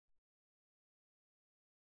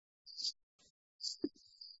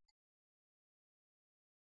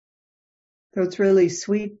So it's really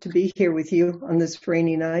sweet to be here with you on this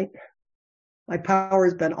rainy night. My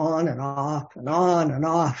power's been on and off and on and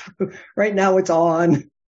off. Right now it's on.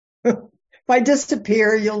 If I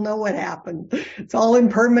disappear, you'll know what happened. It's all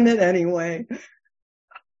impermanent anyway.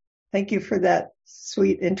 Thank you for that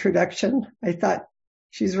sweet introduction. I thought,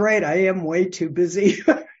 she's right, I am way too busy.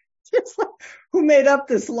 Just like, who made up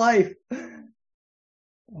this life?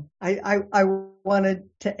 I wanted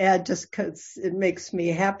to add, just because it makes me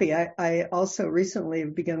happy, I also recently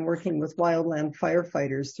have begun working with wildland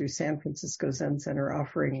firefighters through San Francisco Zen Center,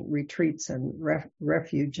 offering retreats and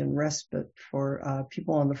refuge and respite for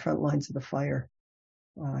people on the front lines of the fire,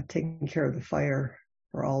 taking care of the fire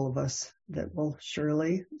for all of us that will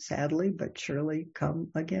surely, sadly, but surely come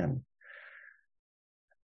again.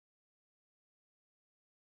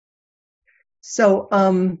 So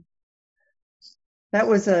that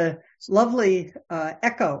was a lovely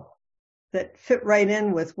echo that fit right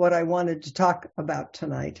in with what I wanted to talk about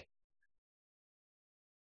tonight.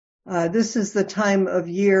 This is the time of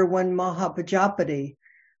year when Mahāpajāpatī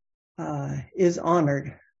is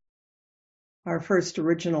honored, our first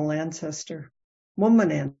original ancestor,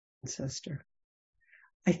 woman ancestor.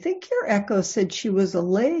 I think your echo said she was a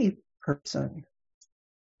lay person.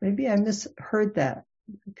 Maybe I misheard that,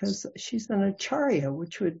 because she's an acharya,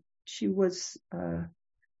 which would, she was,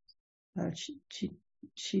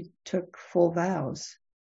 she took full vows.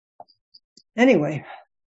 Anyway,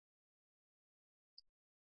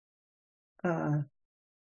 I'm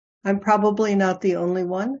probably not the only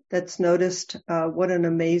one that's noticed what an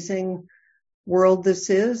amazing world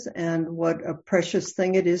this is and what a precious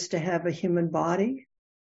thing it is to have a human body.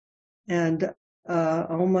 And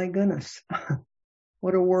oh my goodness,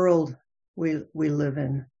 what a world we live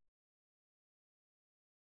in.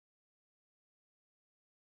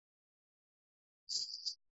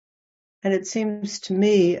 And it seems to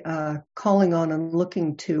me, calling on and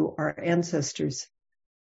looking to our ancestors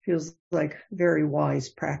feels like very wise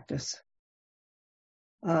practice.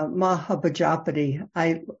 Mahāpajāpatī,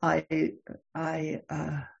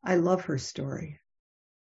 I love her story.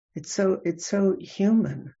 It's so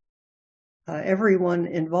human. Everyone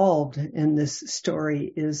involved in this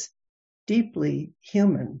story is deeply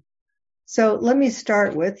human. So let me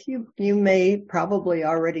start with, you may probably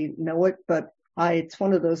already know it, but it's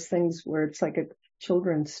one of those things where it's like a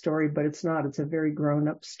children's story, but it's not. It's a very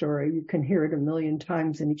grown-up story. You can hear it a million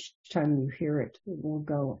times, and each time you hear it, it will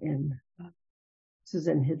go in. This is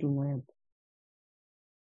in Hidden Land.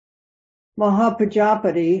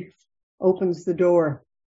 Mahāpajāpatī opens the door.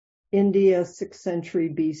 India, 6th century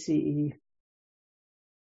BCE.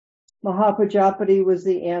 Mahāpajāpatī was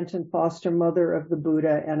the aunt and foster mother of the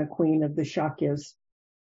Buddha and a queen of the Shakyas.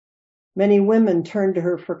 Many women turned to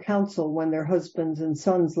her for counsel when their husbands and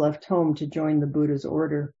sons left home to join the Buddha's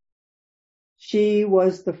order. She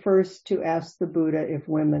was the first to ask the Buddha if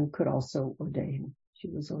women could also ordain. She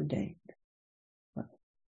was ordained.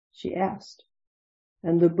 She asked,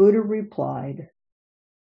 and the Buddha replied,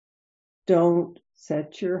 "Don't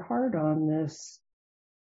set your heart on this."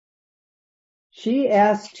 She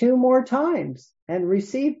asked 2 more times and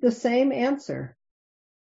received the same answer,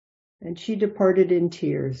 and she departed in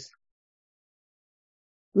tears.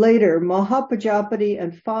 Later, Mahāpajāpatī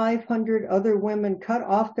and 500 other women cut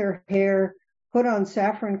off their hair, put on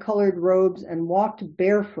saffron-colored robes, and walked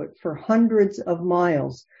barefoot for hundreds of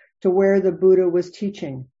miles to where the Buddha was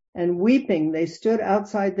teaching, and weeping they stood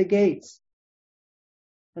outside the gates.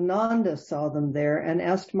 Ananda saw them there and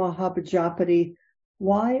asked Mahāpajāpatī,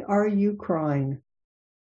 "Why are you crying?"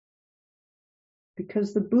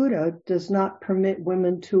 "Because the Buddha does not permit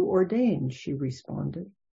women to ordain," she responded.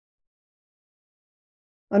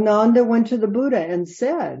 Ananda went to the Buddha and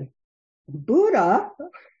said, "Buddha,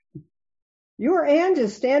 your aunt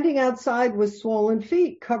is standing outside with swollen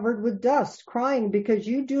feet, covered with dust, crying because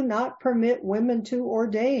you do not permit women to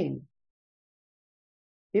ordain."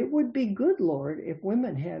 "It would be good, Lord, if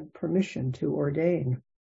women had permission to ordain."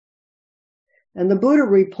 And the Buddha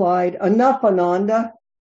replied, "Enough, Ananda.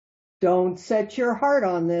 Don't set your heart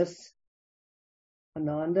on this."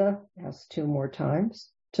 Ananda asked 2 more times,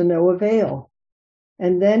 to no avail.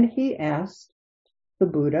 And then he asked the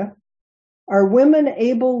Buddha, "Are women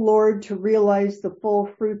able, Lord, to realize the full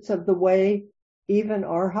fruits of the way, even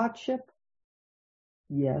arhatship?"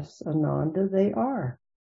 "Yes, Ananda, they are."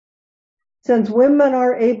 Since women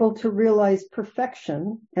are able to realize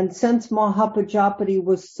perfection, and since Mahāpajāpatī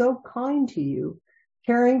was so kind to you,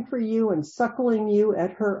 caring for you and suckling you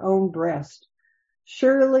at her own breast,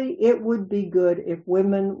 surely it would be good if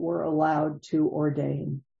women were allowed to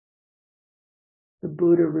ordain. The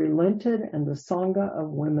Buddha relented, and the Sangha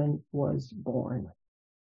of women was born.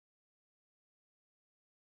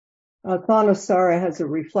 Thanasara has a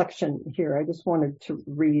reflection here. I just wanted to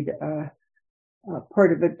read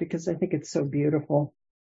part of it because I think it's so beautiful.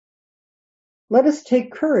 Let us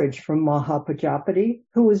take courage from Mahāpajāpatī,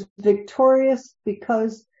 who was victorious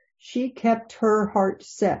because she kept her heart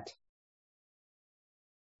set.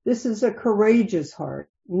 This is a courageous heart,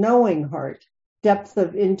 knowing heart, depth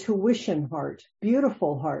of intuition heart,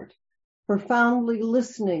 beautiful heart, profoundly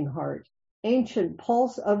listening heart, ancient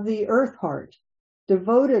pulse of the earth heart,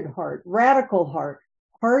 devoted heart, radical heart,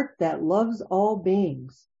 heart that loves all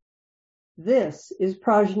beings. This is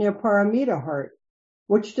Prajnaparamita heart,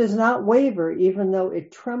 which does not waver even though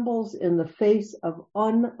it trembles in the face of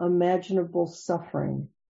unimaginable suffering.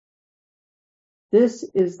 This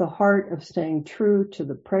is the heart of staying true to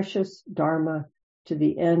the precious Dharma to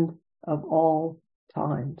the end of all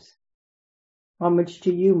times. Homage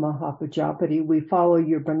to you, Mahāpajāpatī. We follow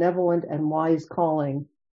your benevolent and wise calling.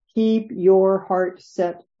 Keep your heart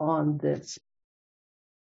set on this.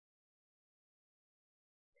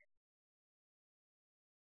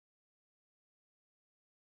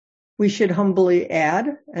 We should humbly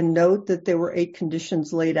add and note that there were 8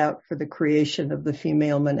 conditions laid out for the creation of the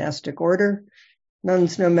female monastic order.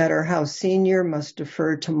 Nuns, no matter how senior, must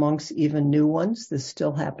defer to monks, even new ones. This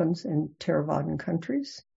still happens in Theravadan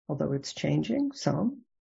countries, although it's changing some.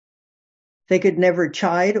 They could never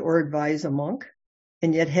chide or advise a monk,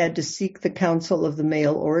 and yet had to seek the counsel of the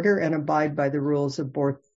male order and abide by the rules of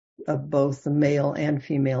both the male and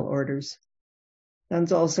female orders.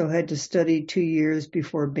 Nuns also had to study 2 years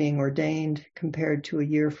before being ordained, compared to a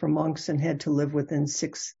year for monks, and had to live within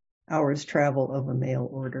 6 hours travel of a male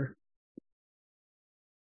order.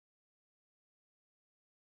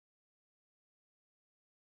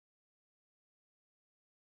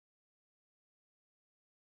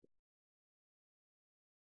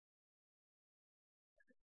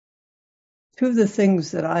 Two of the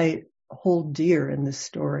things that I hold dear in this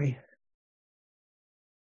story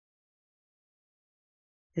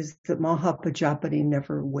is that Mahāpajāpatī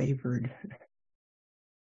never wavered.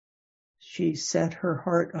 She set her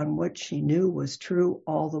heart on what she knew was true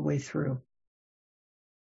all the way through.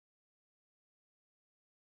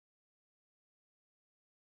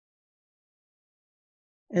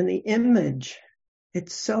 And the image,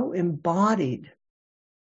 it's so embodied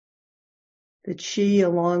that she,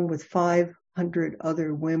 along with 500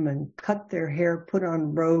 other women, cut their hair, put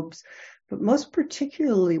on robes, but most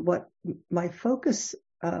particularly where my focus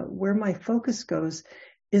goes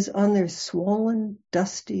is on their swollen,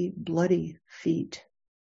 dusty, bloody feet.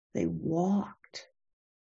 They walked.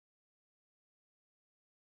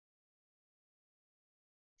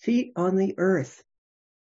 Feet on the earth.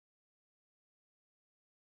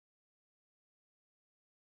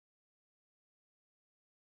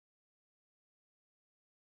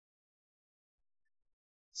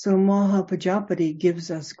 So Mahāpajāpatī gives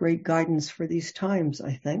us great guidance for these times,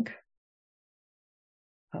 I think.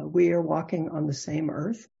 We are walking on the same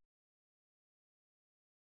earth.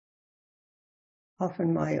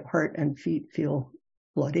 Often my heart and feet feel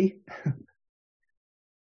bloody,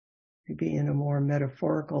 maybe in a more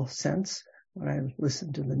metaphorical sense when I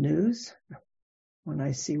listen to the news, when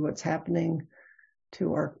I see what's happening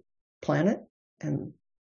to our planet and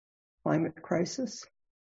climate crisis.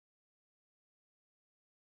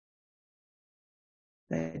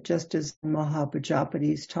 That just as in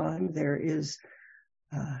Mahāpajāpatī's time, there is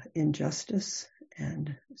injustice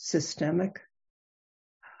and systemic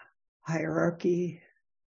hierarchy.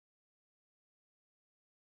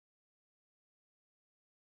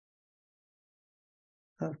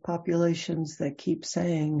 Of populations that keep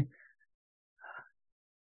saying,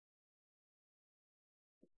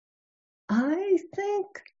 I think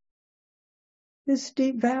this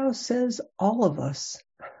deep vow says all of us,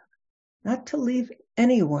 not to leave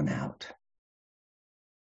anyone out.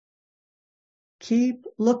 Keep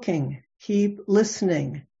looking, keep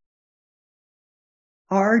listening.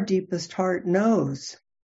 Our deepest heart knows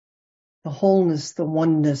the wholeness, the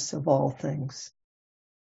oneness of all things.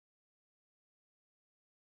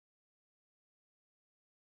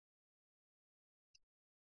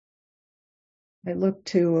 I look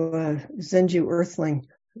to Zenju Earthling,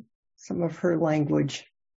 some of her language,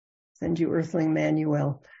 Zenju Earthling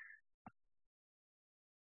Manuel.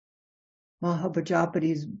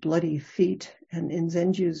 Mahāpajāpatī's bloody feet, and in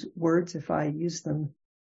Zenju's words, if I use them,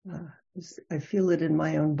 I feel it in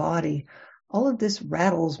my own body. All of this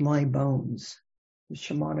rattles my bones, the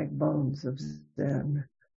shamanic bones of Zen.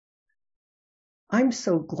 I'm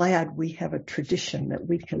so glad we have a tradition that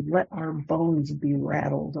we can let our bones be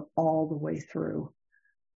rattled all the way through.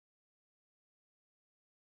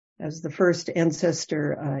 As the first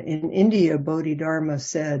ancestor in India, Bodhidharma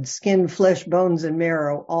said, skin, flesh, bones, and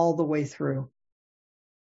marrow all the way through.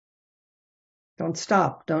 Don't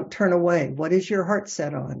stop. Don't turn away. What is your heart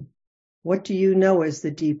set on? What do you know is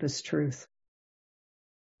the deepest truth?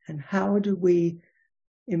 And how do we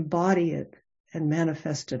embody it and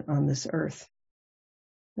manifest it on this earth?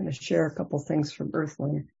 I'm going to share a couple things from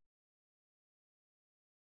Earthling.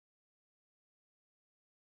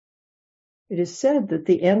 It is said that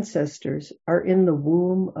the ancestors are in the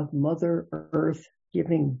womb of Mother Earth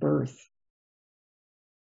giving birth.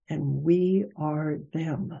 And we are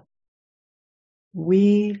them.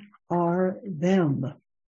 We are them.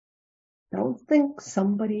 Don't think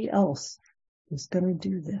somebody else is going to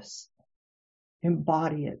do this.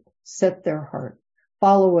 Embody it. Set their heart.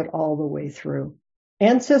 Follow it all the way through.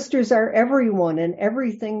 Ancestors are everyone and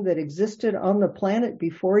everything that existed on the planet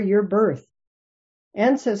before your birth.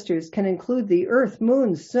 Ancestors can include the earth,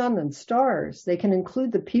 moon, sun, and stars. They can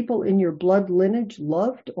include the people in your blood lineage,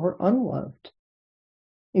 loved or unloved.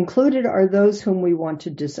 Included are those whom we want to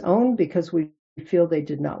disown because we feel they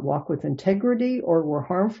did not walk with integrity or were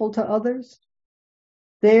harmful to others.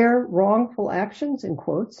 Their wrongful actions, in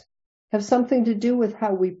quotes, have something to do with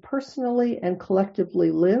how we personally and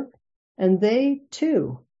collectively live, and they,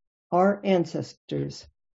 too, are ancestors.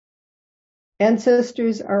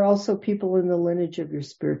 Ancestors are also people in the lineage of your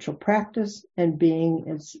spiritual practice and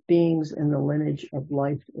beings in the lineage of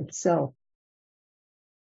life itself.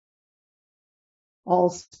 All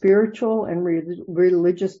spiritual and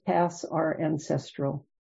religious paths are ancestral.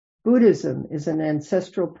 Buddhism is an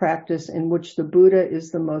ancestral practice in which the Buddha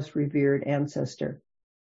is the most revered ancestor.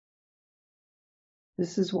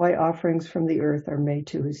 This is why offerings from the earth are made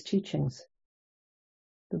to his teachings.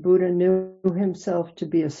 The Buddha knew himself to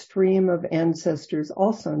be a stream of ancestors,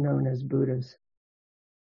 also known as Buddhas.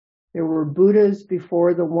 There were Buddhas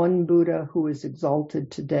before the one Buddha who is exalted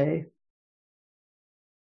today.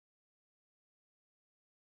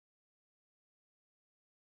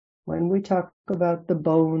 When we talk about the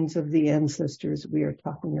bones of the ancestors, we are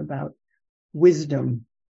talking about wisdom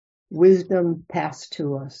passed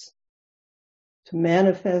to us to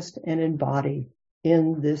manifest and embody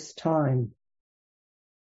in this time.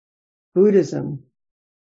 Buddhism,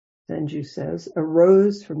 Zenju says,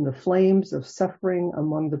 arose from the flames of suffering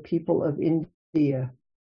among the people of India.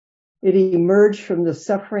 It emerged from the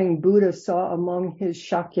suffering Buddha saw among his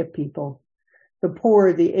Shakya people, the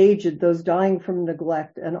poor, the aged, those dying from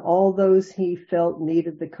neglect, and all those he felt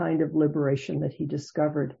needed the kind of liberation that he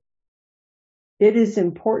discovered. It is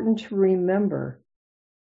important to remember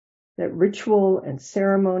that ritual and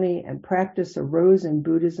ceremony and practice arose in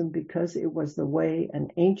Buddhism because it was the way an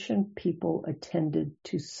ancient people attended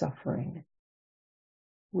to suffering.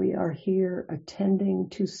 We are here attending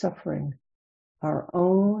to suffering, our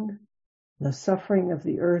own, the suffering of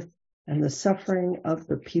the earth, and the suffering of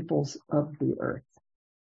the peoples of the earth.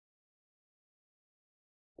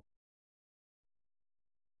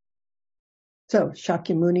 So,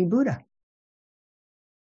 Shakyamuni Buddha.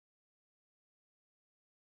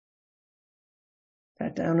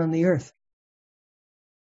 Sat down on the earth.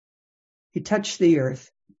 He touched the earth.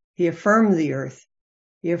 He affirmed the earth.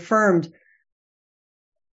 He affirmed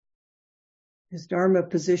his Dharma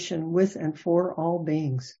position with and for all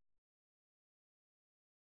beings.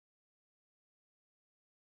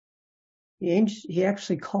 He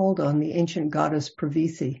actually called on the ancient goddess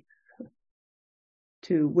Pravithi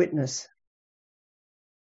to witness,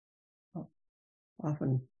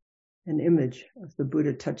 often an image of the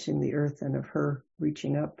Buddha touching the earth and of her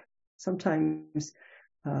reaching up. Sometimes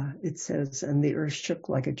it says, and the earth shook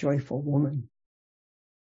like a joyful woman.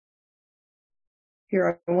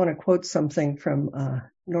 Here I want to quote something from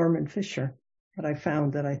Norman Fisher that I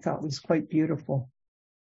found that I thought was quite beautiful.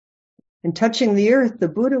 In touching the earth, the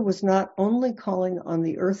Buddha was not only calling on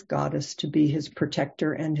the earth goddess to be his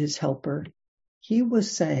protector and his helper. He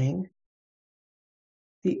was saying,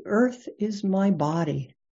 the earth is my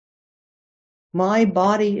body. My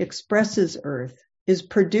body expresses earth, is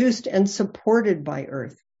produced and supported by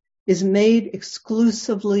earth, is made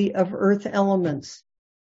exclusively of earth elements.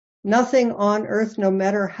 Nothing on earth, no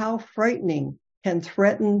matter how frightening, can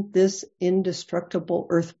threaten this indestructible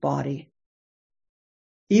earth body.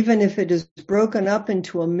 Even if it is broken up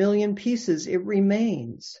into a million pieces, it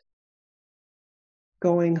remains,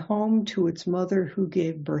 going home to its mother who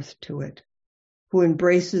gave birth to it, who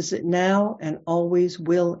embraces it now and always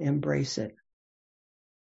will embrace it.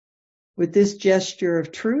 With this gesture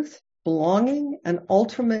of truth, belonging, and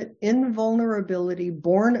ultimate invulnerability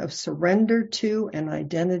born of surrender to and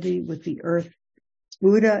identity with the earth,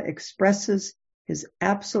 Buddha expresses his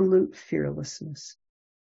absolute fearlessness.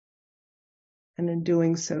 and in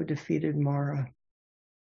doing so defeated Mara.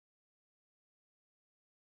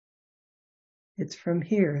 It's from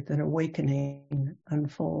here that awakening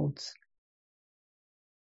unfolds.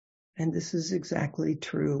 And this is exactly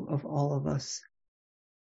true of all of us.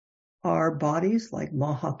 Our bodies, like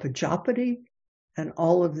Mahāpajāpatī and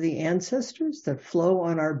all of the ancestors that flow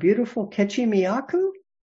on our beautiful Kechimiyaku,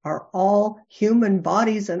 are all human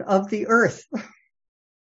bodies and of the earth.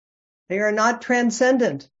 They are not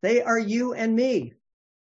transcendent. They are you and me.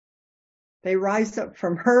 They rise up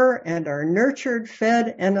from her and are nurtured,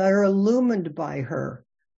 fed, and are illumined by her.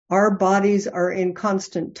 Our bodies are in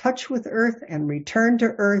constant touch with earth and return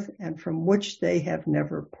to earth, and from which they have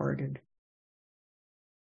never parted.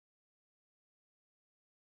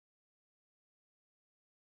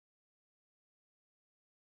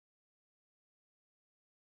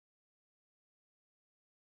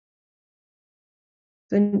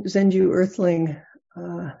 Zenju Earthling,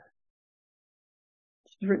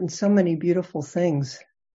 she's written so many beautiful things.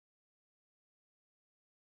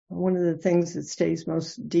 One of the things that stays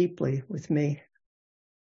most deeply with me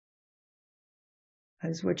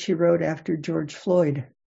is what she wrote after George Floyd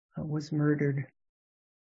was murdered.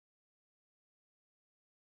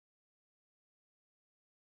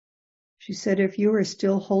 She said, if you are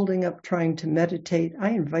still holding up trying to meditate, I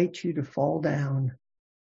invite you to fall down.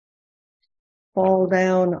 Fall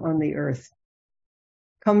down on the earth.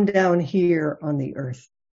 Come down here on the earth.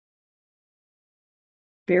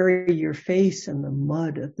 Bury your face in the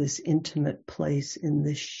mud of this intimate place, in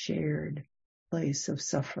this shared place of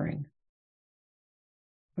suffering.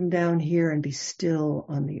 Come down here and be still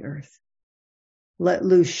on the earth. Let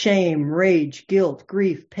loose shame, rage, guilt,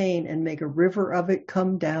 grief, pain, and make a river of it.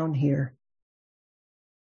 Come down here.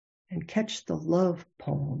 And catch the love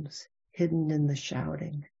poems hidden in the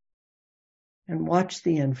shouting. And watch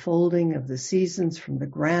the unfolding of the seasons from the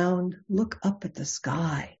ground. Look up at the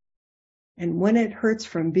sky. And when it hurts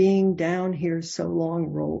from being down here so long,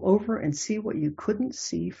 roll over and see what you couldn't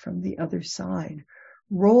see from the other side.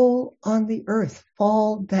 Roll on the earth.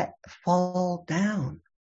 Fall down.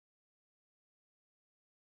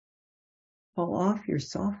 Fall off your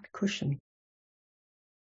soft cushion.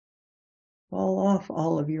 Fall off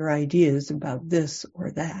all of your ideas about this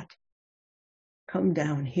or that. Come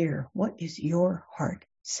down here. What is your heart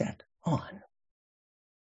set on?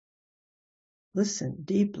 Listen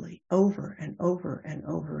deeply over and over and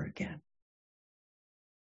over again.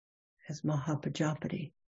 As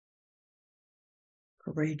Mahāpajāpatī,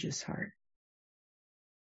 courageous heart,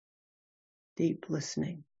 deep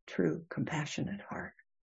listening, true, compassionate heart.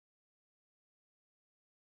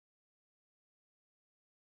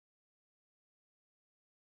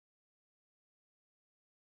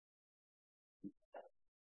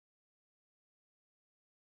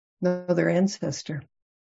 Another ancestor,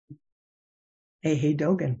 Eihei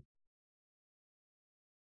Dogen.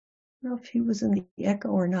 I don't know if he was in the echo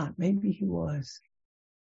or not. Maybe he was.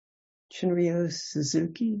 Shinryo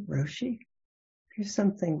Suzuki Roshi. Here's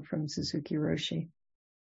something from Suzuki Roshi.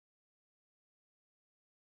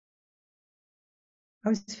 I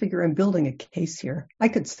always figure I'm building a case here. I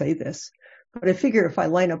could say this, but I figure if I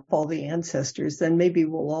line up all the ancestors, then maybe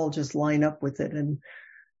we'll all just line up with it. And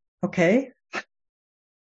okay.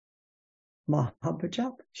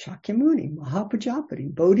 Mahāpajāpatī, Shakyamuni,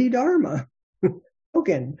 Mahāpajāpatī, Bodhidharma,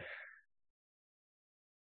 Hogan,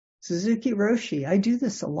 Suzuki Roshi. I do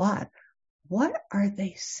this a lot. What are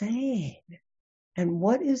they saying? And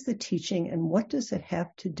what is the teaching? And what does it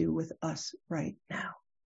have to do with us right now?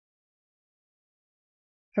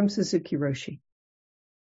 From Suzuki Roshi.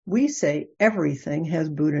 We say everything has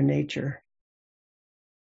Buddha nature.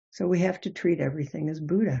 So we have to treat everything as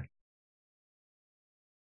Buddha.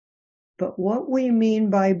 But what we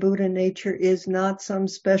mean by Buddha nature is not some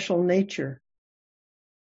special nature.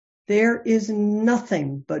 There is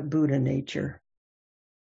nothing but Buddha nature.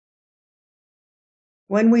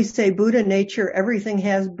 When we say Buddha nature, everything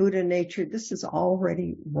has Buddha nature, this is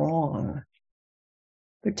already wrong.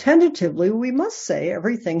 But tentatively, we must say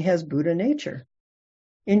everything has Buddha nature.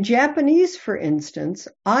 In Japanese, for instance,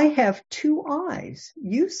 I have two eyes.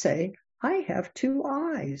 You say, I have two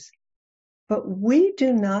eyes. But we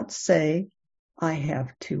do not say, I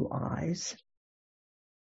have two eyes.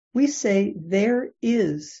 We say, there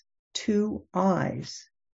is two eyes.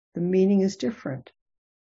 The meaning is different.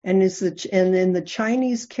 And in the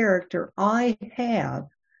Chinese character, I have,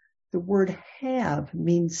 the word have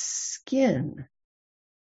means skin,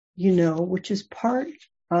 which is part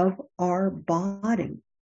of our body.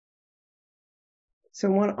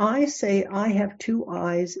 So when I say I have two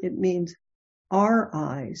eyes, it means our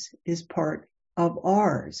eyes is part of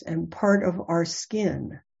ours and part of our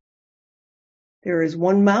skin. There is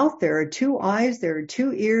one mouth, there are two eyes, there are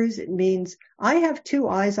two ears. It means I have two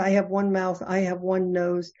eyes, I have one mouth, I have one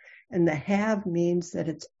nose. And the have means that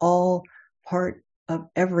it's all part of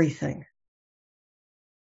everything.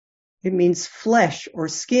 It means flesh or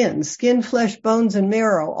skin, flesh, bones, and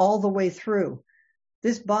marrow all the way through.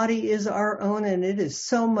 This body is our own, and it is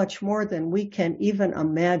so much more than we can even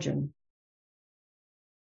imagine.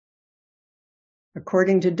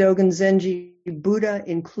 According to Dogen Zenji, Buddha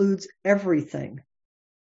includes everything.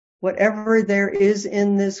 Whatever there is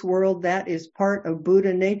in this world, that is part of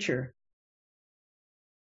Buddha nature.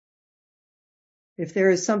 If there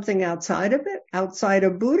is something outside of it, outside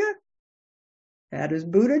of Buddha, that is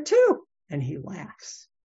Buddha too. And he laughs.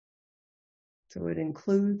 So it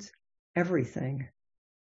includes everything.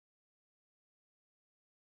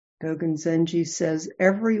 Dogen Zenji says,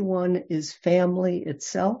 everyone is family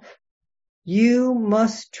itself. You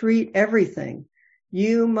must treat everything.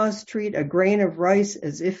 You must treat a grain of rice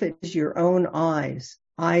as if it is your own eyes.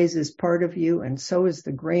 Eyes is part of you, and so is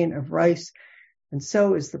the grain of rice, and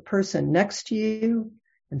so is the person next to you,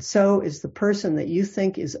 and so is the person that you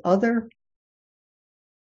think is other.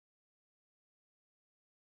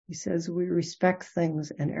 He says we respect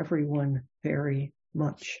things and everyone very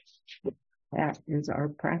much. That is our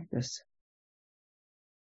practice.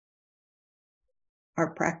 Our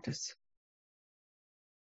practice.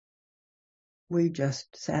 We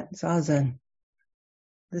just sat zazen.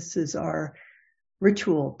 This is our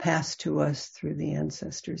ritual passed to us through the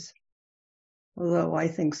ancestors. Although I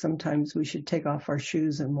think sometimes we should take off our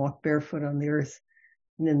shoes and walk barefoot on the earth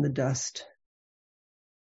and in the dust.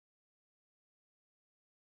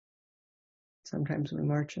 Sometimes we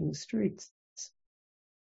march in the streets.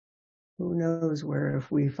 Who knows where, if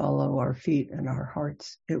we follow our feet and our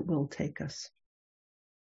hearts, it will take us.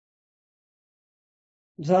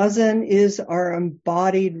 Zazen is our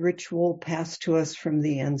embodied ritual passed to us from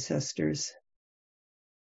the ancestors.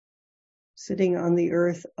 Sitting on the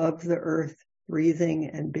earth, of the earth,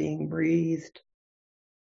 breathing and being breathed.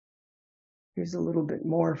 Here's a little bit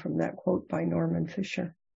more from that quote by Norman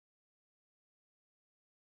Fisher.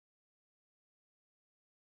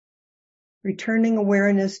 Returning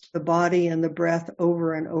awareness to the body and the breath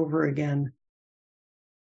over and over again.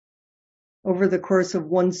 Over the course of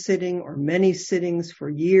one sitting or many sittings for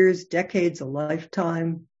years, decades, a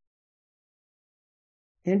lifetime,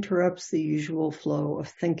 interrupts the usual flow of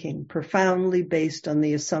thinking, profoundly based on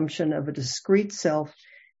the assumption of a discrete self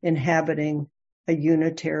inhabiting a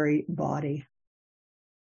unitary body.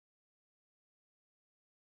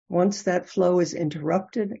 Once that flow is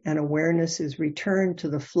interrupted and awareness is returned to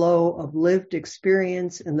the flow of lived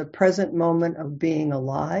experience in the present moment of being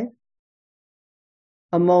alive,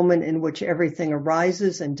 a moment in which everything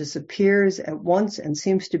arises and disappears at once and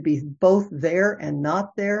seems to be both there and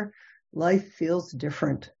not there, life feels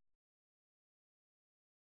different.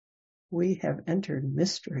 We have entered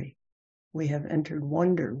mystery. We have entered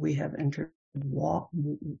wonder. We have entered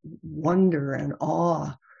wonder and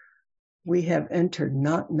awe. We have entered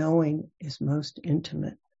not knowing is most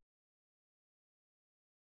intimate.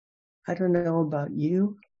 I don't know about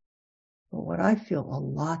you, but what I feel a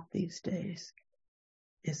lot these days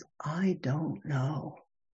is I don't know.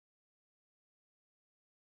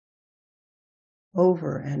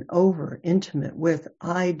 Over and over, intimate with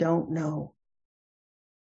I don't know.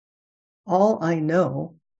 All I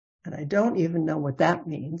know, and I don't even know what that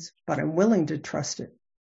means, but I'm willing to trust it,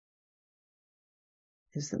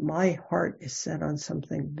 is that my heart is set on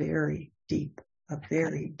something very deep, a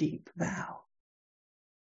very deep vow.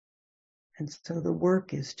 And so the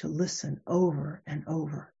work is to listen over and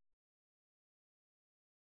over.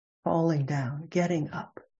 Falling down, getting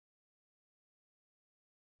up.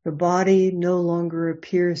 The body no longer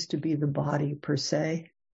appears to be the body per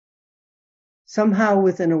se. Somehow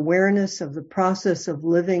with an awareness of the process of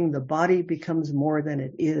living, the body becomes more than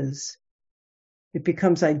it is. It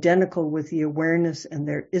becomes identical with the awareness, and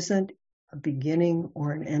there isn't a beginning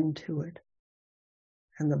or an end to it.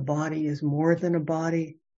 And the body is more than a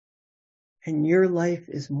body, and your life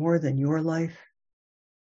is more than your life.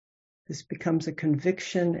 This becomes a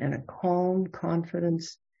conviction and a calm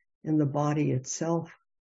confidence in the body itself,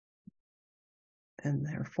 and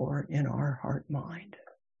therefore in our heart-mind.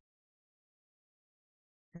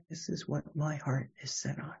 This is what my heart is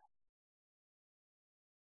set on.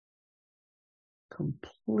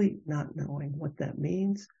 Complete not knowing what that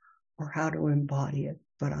means or how to embody it,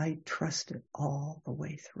 but I trust it all the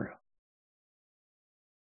way through.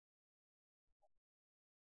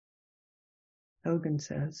 Dogen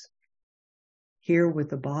says, hear with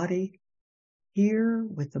the body,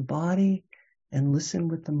 and listen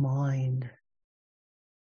with the mind.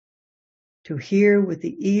 To hear with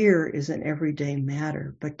the ear is an everyday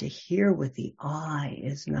matter, but to hear with the eye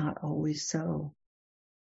is not always so.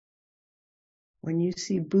 When you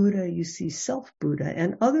see Buddha, you see self-Buddha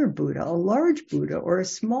and other Buddha, a large Buddha or a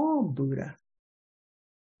small Buddha.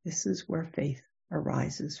 This is where faith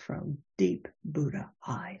arises from, deep Buddha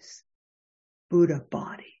eyes, Buddha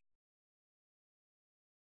body.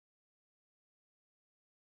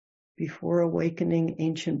 Before awakening,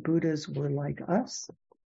 ancient Buddhas were like us.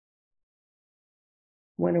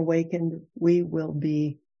 When awakened, we will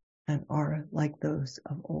be and are like those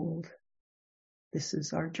of old. This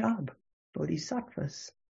is our job,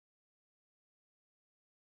 bodhisattvas.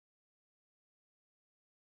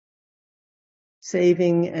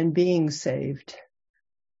 Saving and being saved.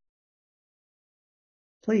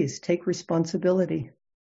 Please take responsibility.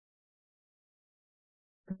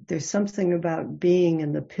 There's something about being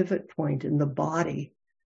in the pivot point in the body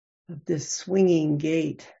of this swinging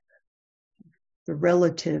gate, the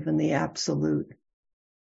relative and the absolute.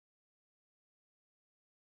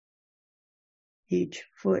 Each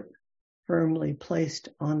foot firmly placed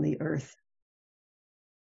on the earth.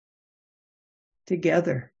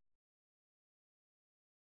 Together,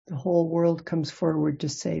 the whole world comes forward to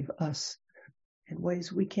save us in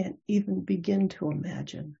ways we can't even begin to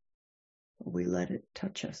imagine. We let it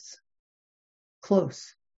touch us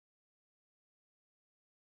close.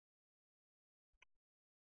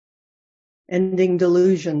 Ending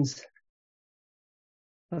delusions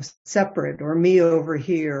of separate or me over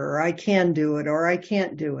here, or I can do it, or I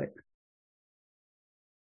can't do it.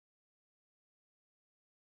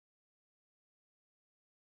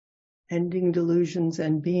 Ending delusions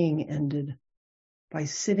and being ended by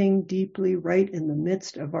sitting deeply right in the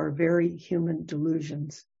midst of our very human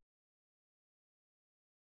delusions.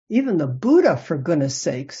 Even the Buddha, for goodness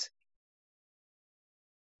sakes.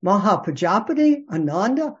 Mahāpajāpatī,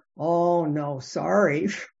 Ananda, oh no, sorry.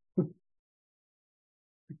 The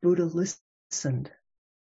Buddha listened,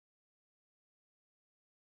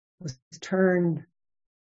 was turned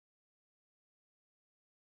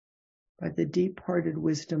by the deep-hearted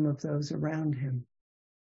wisdom of those around him,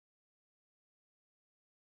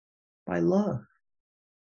 by love.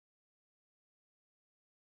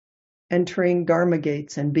 Entering Dharma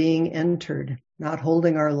gates and being entered, not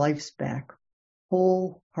holding our lives back,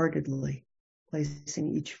 wholeheartedly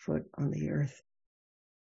placing each foot on the earth.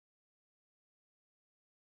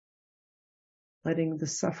 Letting the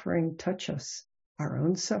suffering touch us, our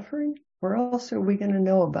own suffering, or else are we going to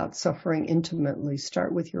know about suffering intimately?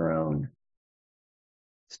 Start with your own.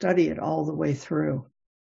 Study it all the way through.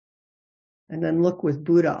 And then look with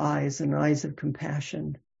Buddha eyes and eyes of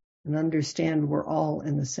compassion and understand we're all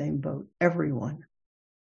in the same boat, everyone.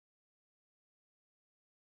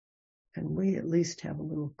 And we at least have a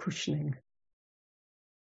little cushioning.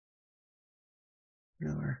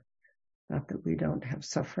 Not that we don't have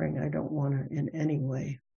suffering. I don't want to in any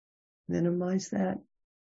way minimize that.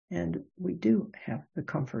 And we do have the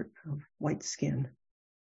comfort of white skin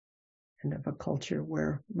and of a culture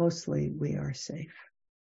where mostly we are safe.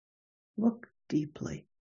 Look deeply.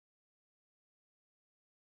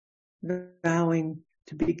 Vowing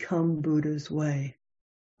to become Buddha's way,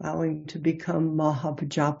 vowing to become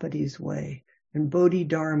Mahāpajāpati's way, and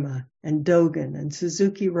Bodhidharma, and Dogen, and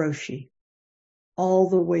Suzuki Roshi, all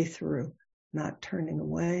the way through, not turning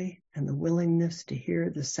away, and the willingness to hear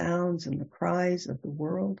the sounds and the cries of the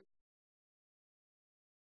world.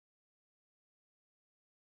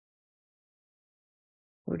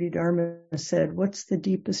 Bodhidharma said, what's the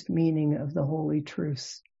deepest meaning of the holy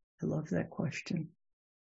truths? I love that question.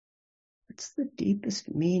 What's the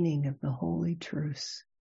deepest meaning of the holy truths?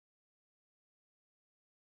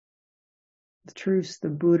 The truths the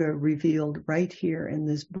Buddha revealed right here in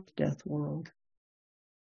this death world.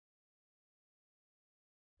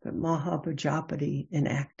 That Mahāpajāpatī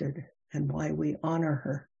enacted and why we honor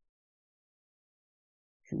her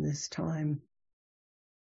in this time.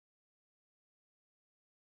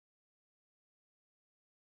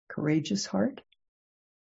 Courageous heart,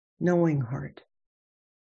 knowing heart,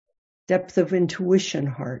 depth of intuition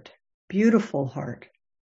heart, beautiful heart,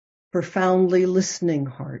 profoundly listening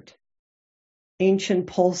heart, ancient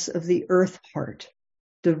pulse of the earth heart,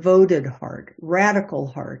 devoted heart, radical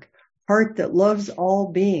heart, heart that loves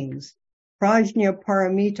all beings, prajna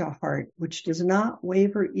paramita heart, which does not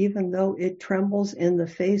waver even though it trembles in the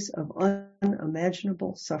face of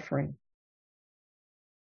unimaginable suffering.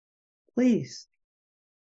 Please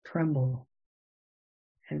tremble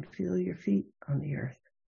and feel your feet on the earth.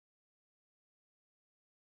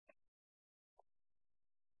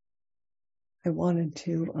 I wanted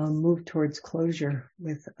to move towards closure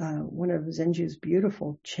with one of Zenju's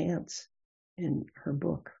beautiful chants in her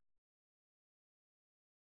book.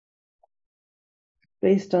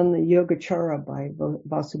 Based on the Yogacara by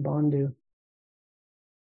Vasubandhu.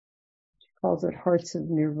 She calls it Hearts of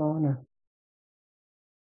Nirvana.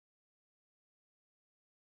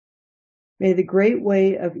 May the great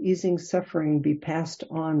way of easing suffering be passed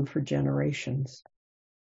on for generations,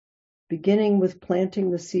 beginning with planting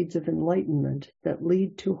the seeds of enlightenment that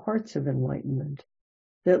lead to hearts of enlightenment,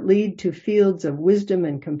 that lead to fields of wisdom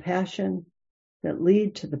and compassion, that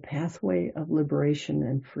lead to the pathway of liberation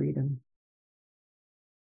and freedom.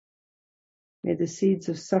 May the seeds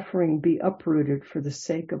of suffering be uprooted for the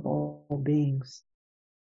sake of all beings.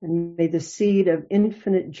 And may the seed of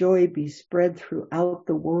infinite joy be spread throughout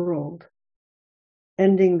the world,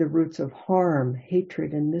 ending the roots of harm,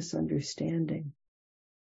 hatred, and misunderstanding,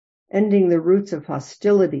 ending the roots of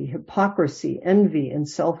hostility, hypocrisy, envy, and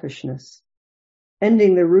selfishness,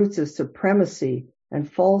 ending the roots of supremacy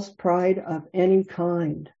and false pride of any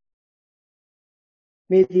kind.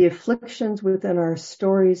 May the afflictions within our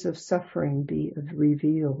stories of suffering be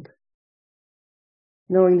revealed,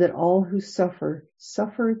 knowing that all who suffer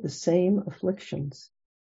the same afflictions,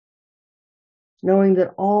 knowing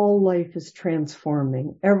that all life is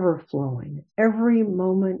transforming, ever flowing. Every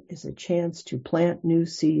moment is a chance to plant new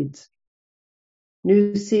seeds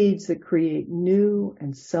that create new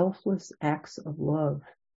and selfless acts of love,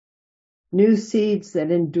 new seeds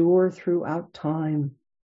that endure throughout time,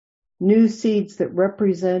 new seeds that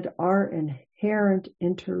represent our inherent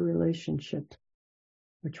interrelationship,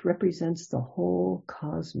 which represents the whole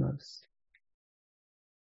cosmos.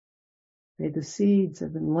 May the seeds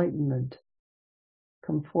of enlightenment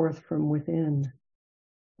come forth from within,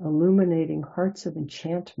 illuminating hearts of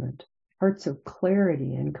enchantment, hearts of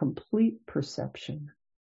clarity and complete perception,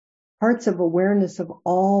 hearts of awareness of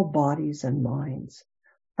all bodies and minds,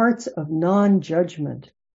 hearts of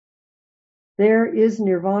non-judgment. There is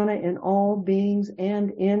nirvana in all beings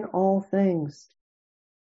and in all things.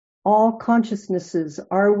 All consciousnesses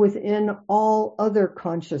are within all other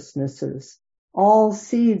consciousnesses. All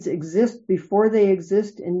seeds exist before they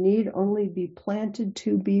exist and need only be planted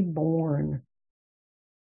to be born.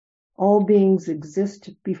 All beings exist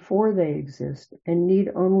before they exist and need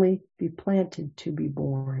only be planted to be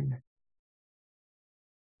born.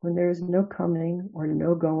 When there is no coming or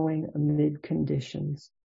no going amid conditions,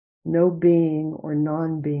 no being or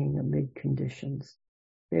non-being amid conditions,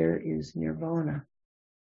 there is nirvana.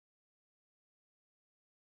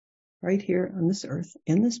 Right here on this earth,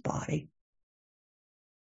 in this body,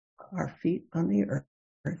 our feet on the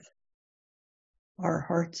earth, our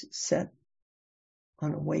hearts set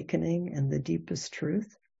on awakening and the deepest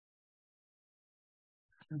truth.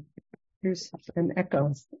 Here's an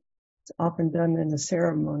echo. It's often done in a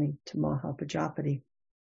ceremony to Mahāpajāpatī.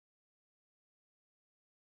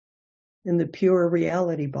 In the pure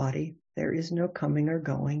reality body, there is no coming or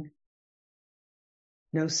going,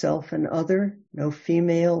 no self and other, no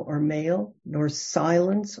female or male, nor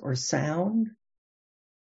silence or sound.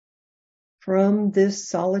 From this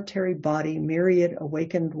solitary body, myriad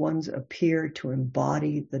awakened ones appear to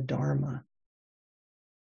embody the Dharma,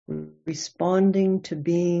 responding to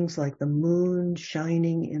beings like the moon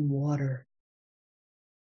shining in water.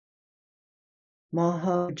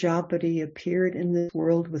 Mahāpajāpatī appeared in this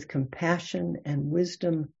world with compassion and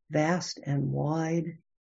wisdom vast and wide.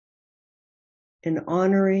 In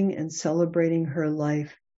honoring and celebrating her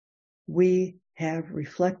life, we have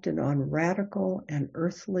reflected on radical and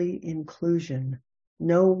earthly inclusion,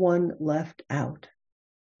 no one left out,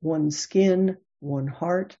 one skin, one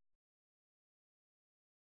heart,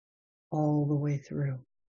 all the way through.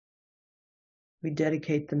 We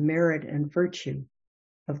dedicate the merit and virtue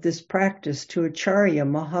of this practice to Acharya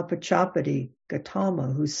Mahāpajāpatī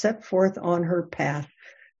Gautama, who set forth on her path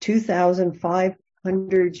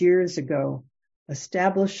 2,500 years ago,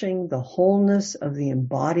 establishing the wholeness of the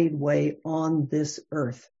embodied way on this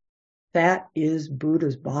earth. That is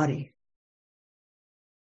Buddha's body.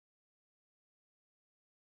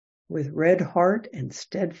 With red heart and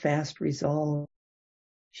steadfast resolve,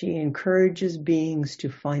 she encourages beings to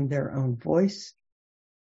find their own voice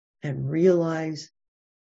and realize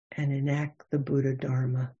and enact the Buddha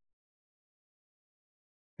Dharma.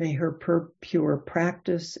 May her pure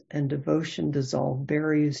practice and devotion dissolve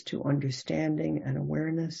barriers to understanding and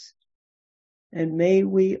awareness. And may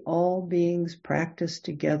we all beings practice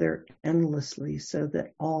together endlessly so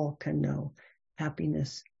that all can know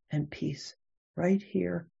happiness and peace right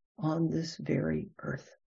here on this very earth.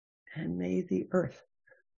 And may the earth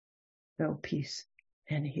know peace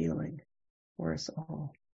and healing for us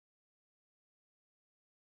all.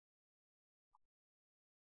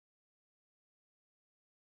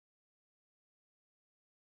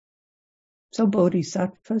 So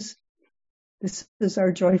bodhisattvas, this is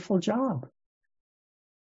our joyful job.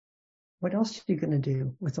 What else are you going to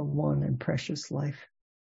do with a one and precious life?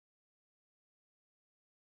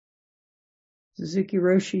 Suzuki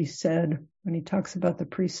Roshi said, when he talks about the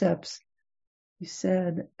precepts, he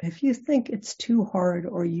said, if you think it's too hard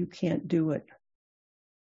or you can't do it,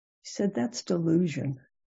 he said, that's delusion.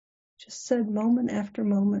 Just said moment after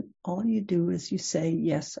moment, all you do is you say,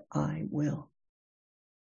 yes, I will.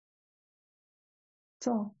 That's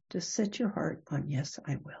all. Just set your heart on, yes,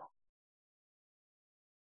 I will.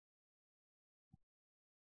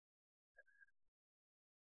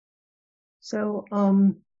 So,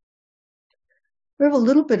 we have a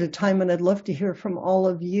little bit of time and I'd love to hear from all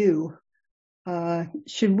of you.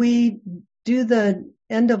 Should we do the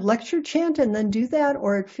end of lecture chant and then do that?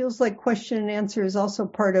 Or it feels like question and answer is also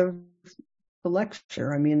part of the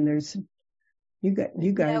lecture. I mean, there's, you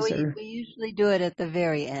guys are. We usually do it at the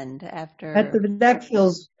very end after. That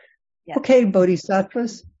feels, yeah. Okay,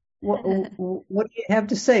 bodhisattvas. What do you have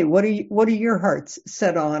to say? What are your hearts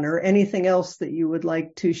set on, or anything else that you would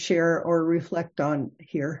like to share or reflect on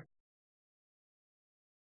here?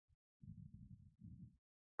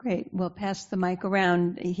 Great. We'll pass the mic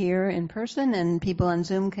around here in person, and people on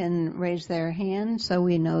Zoom can raise their hand so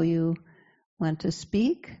we know you want to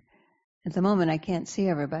speak. At the moment, I can't see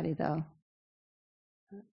everybody, though.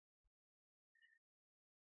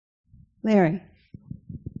 Larry.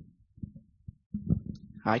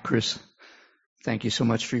 Hi, Chris. Thank you so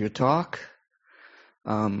much for your talk.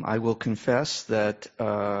 I will confess that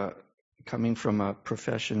coming from a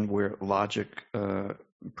profession where logic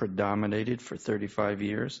predominated for 35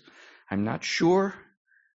 years, I'm not sure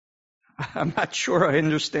I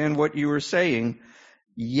understand what you were saying,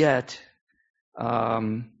 yet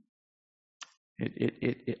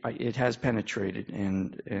it has penetrated,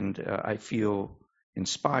 and I feel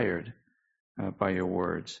inspired by your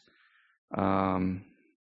words.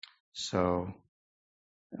 So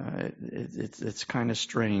it's kind of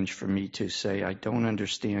strange for me to say I don't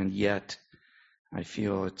understand yet. I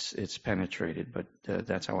feel it's penetrated, but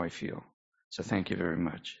that's how I feel. So thank you very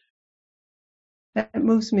much. That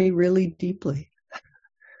moves me really deeply.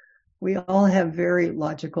 We all have very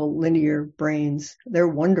logical, linear brains. They're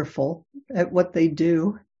wonderful at what they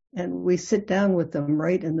do. And we sit down with them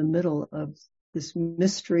right in the middle of this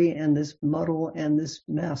mystery and this muddle and this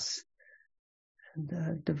mess,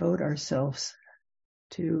 and devote ourselves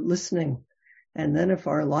to listening. And then if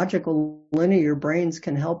our logical, linear brains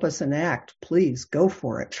can help us enact, please go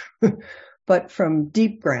for it. But from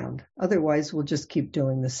deep ground. Otherwise, we'll just keep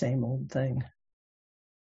doing the same old thing.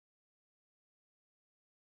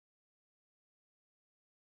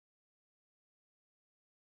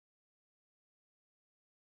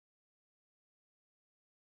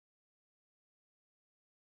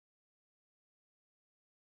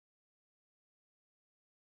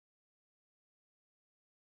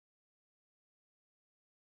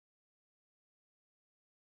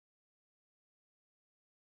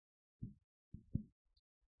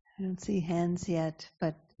 I don't see hands yet,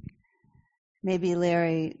 but maybe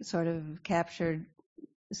Larry sort of captured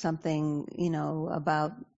something,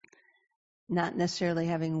 about not necessarily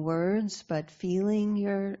having words, but feeling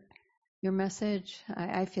your message.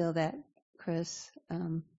 I feel that, Chris.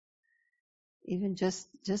 Even just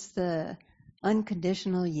the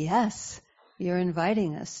unconditional yes you're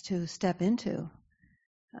inviting us to step into.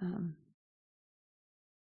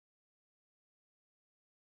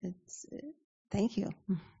 Thank you.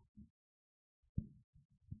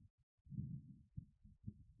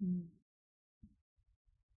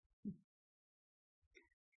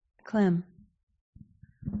 Clem.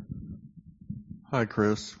 Hi,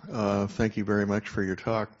 Chris. Thank you very much for your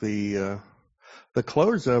talk. The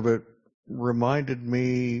close of it reminded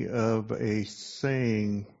me of a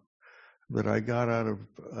saying that I got out of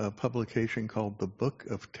a publication called The Book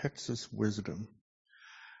of Texas Wisdom.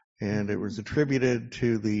 And it was attributed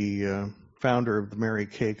to the founder of the Mary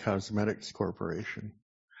Kay Cosmetics Corporation.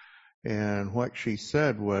 And what she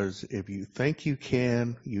said was, if you think you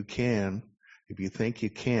can, you can. If you think you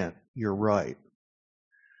can't, you're right.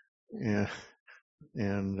 And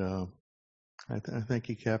I think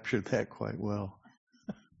you captured that quite well.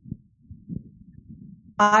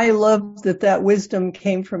 I love that wisdom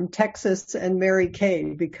came from Texas and Mary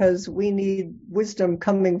Kay, because we need wisdom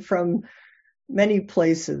coming from many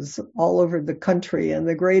places all over the country, and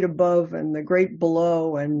the great above and the great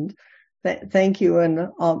below. And thank you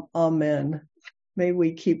and amen. May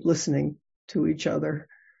we keep listening to each other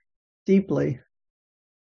deeply.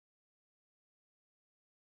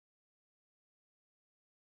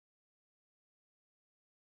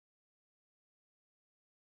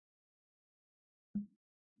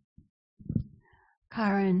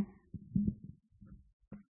 Karen.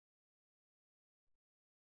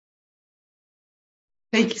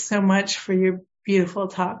 Thank you so much for your beautiful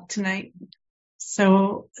talk tonight.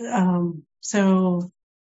 So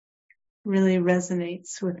really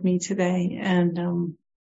resonates with me today. And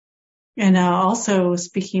also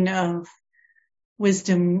speaking of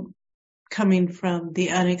wisdom coming from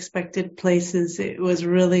the unexpected places, it was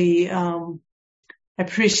really, I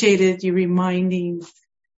appreciated you reminding,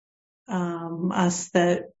 us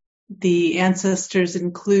that the ancestors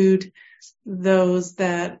include those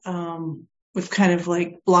that, we've kind of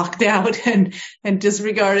like blocked out and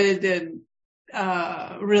disregarded and,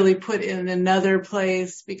 really put in another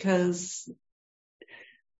place because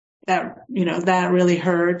that really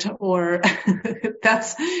hurt, or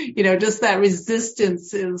that's, just that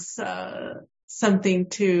resistance is, something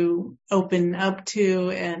to open up to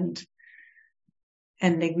and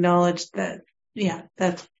acknowledge that,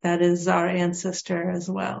 that is our ancestor as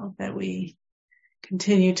well, that we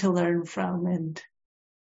continue to learn from. And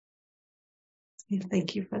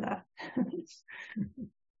thank you for that.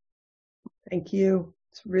 Thank you.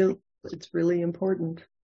 It's really important,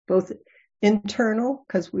 both internal,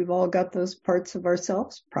 because we've all got those parts of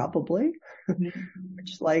ourselves, probably,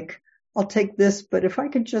 which like, I'll take this, but if I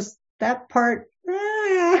could just, that part,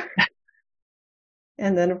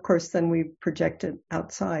 and then of course, then we project it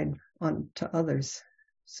outside onto others.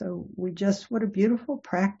 So what a beautiful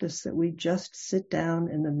practice that we just sit down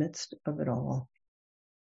in the midst of it all.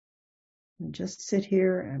 And just sit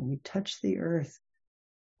here and we touch the earth.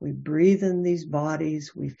 We breathe in these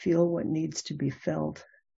bodies. We feel what needs to be felt.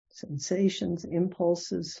 Sensations,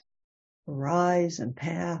 impulses arise and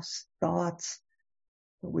pass, thoughts,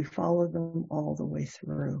 but we follow them all the way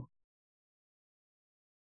through.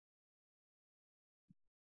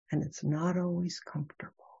 And it's not always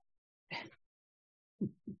comfortable.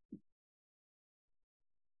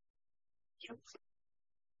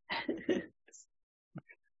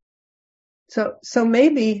 So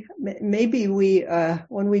maybe we,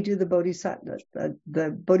 when we do the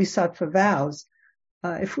bodhisattva vows,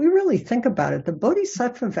 if we really think about it, the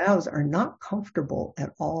bodhisattva vows are not comfortable at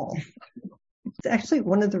all. It's actually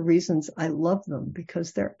one of the reasons I love them,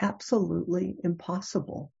 because they're absolutely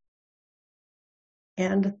impossible.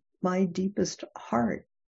 And my deepest heart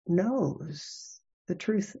knows the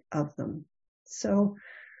truth of them. So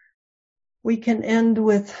we can end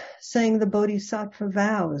with saying the bodhisattva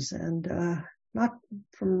vows, and not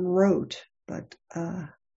from rote, but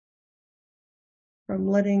from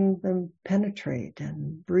letting them penetrate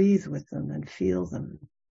and breathe with them and feel them.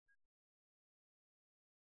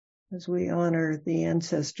 As we honor the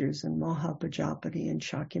ancestors and Mahāpajāpatī and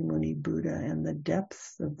Shakyamuni Buddha and the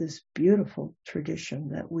depth of this beautiful tradition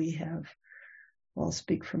that we have. I'll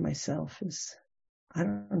speak for myself. I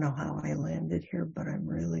don't know how I landed here, but I'm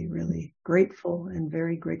really, really grateful, and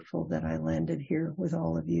very grateful that I landed here with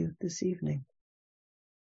all of you this evening.